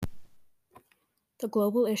The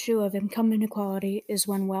global issue of income inequality is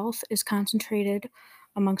when wealth is concentrated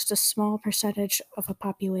amongst a small percentage of a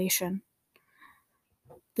population.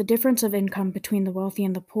 The difference of income between the wealthy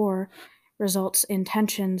and the poor results in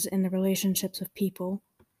tensions in the relationships of people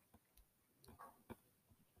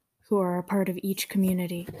who are a part of each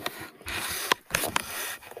community.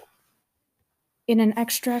 In an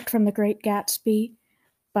extract from The Great Gatsby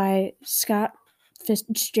by Scott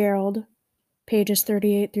Fitzgerald, pages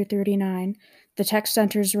 38 through 39, the text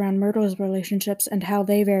centers around Myrtle's relationships and how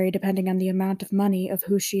they vary depending on the amount of money of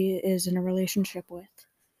who she is in a relationship with.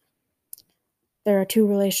 There are two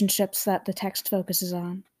relationships that the text focuses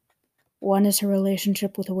on. One is her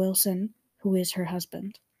relationship with Wilson, who is her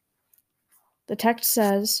husband. The text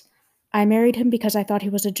says, "I married him because I thought he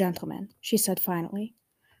was a gentleman," she said finally.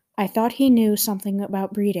 "I thought he knew something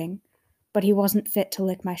about breeding, but he wasn't fit to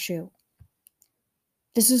lick my shoe."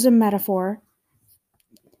 This is a metaphor,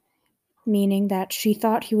 meaning that she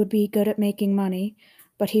thought he would be good at making money,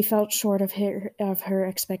 but he fell short of her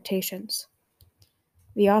expectations.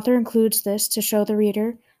 The author includes this to show the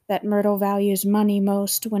reader that Myrtle values money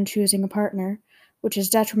most when choosing a partner, which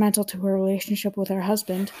is detrimental to her relationship with her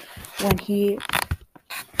husband when he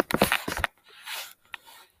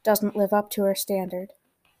doesn't live up to her standard.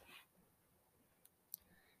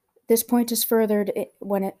 This point is furthered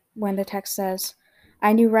when the text says,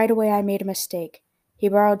 "I knew right away I made a mistake. He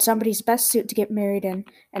borrowed somebody's best suit to get married in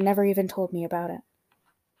and never even told me about it."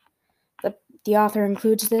 The author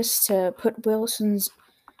includes this to put Wilson's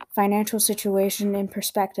financial situation in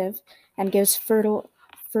perspective and gives further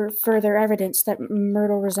evidence that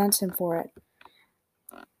Myrtle resents him for it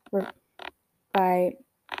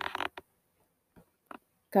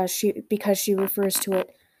because she refers to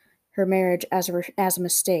her marriage as a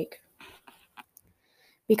mistake.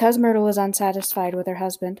 Because Myrtle is unsatisfied with her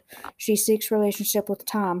husband, she seeks relationship with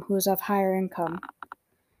Tom, who is of higher income.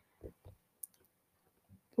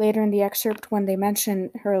 Later in the excerpt, when they mention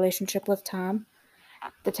her relationship with Tom,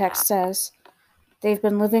 the text says, "They've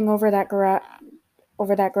been living over that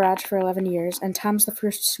garage for 11 years, and Tom's the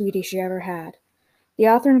first sweetie she ever had." The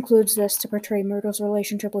author includes this to portray Myrtle's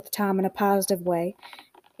relationship with Tom in a positive way,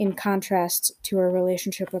 in contrast to her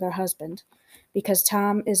relationship with her husband, because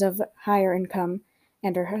Tom is of higher income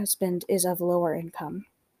and her husband is of lower income.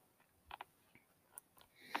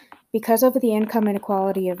 Because of the income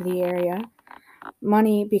inequality of the area,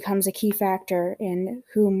 money becomes a key factor in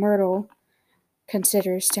who Myrtle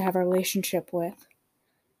considers to have a relationship with.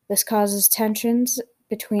 This causes tensions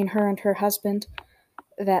between her and her husband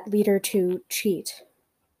that lead her to cheat.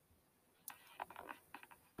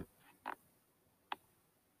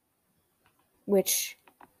 Which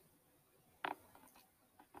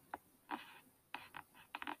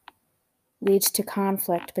leads to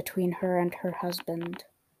conflict between her and her husband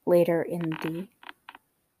later in the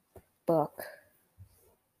book.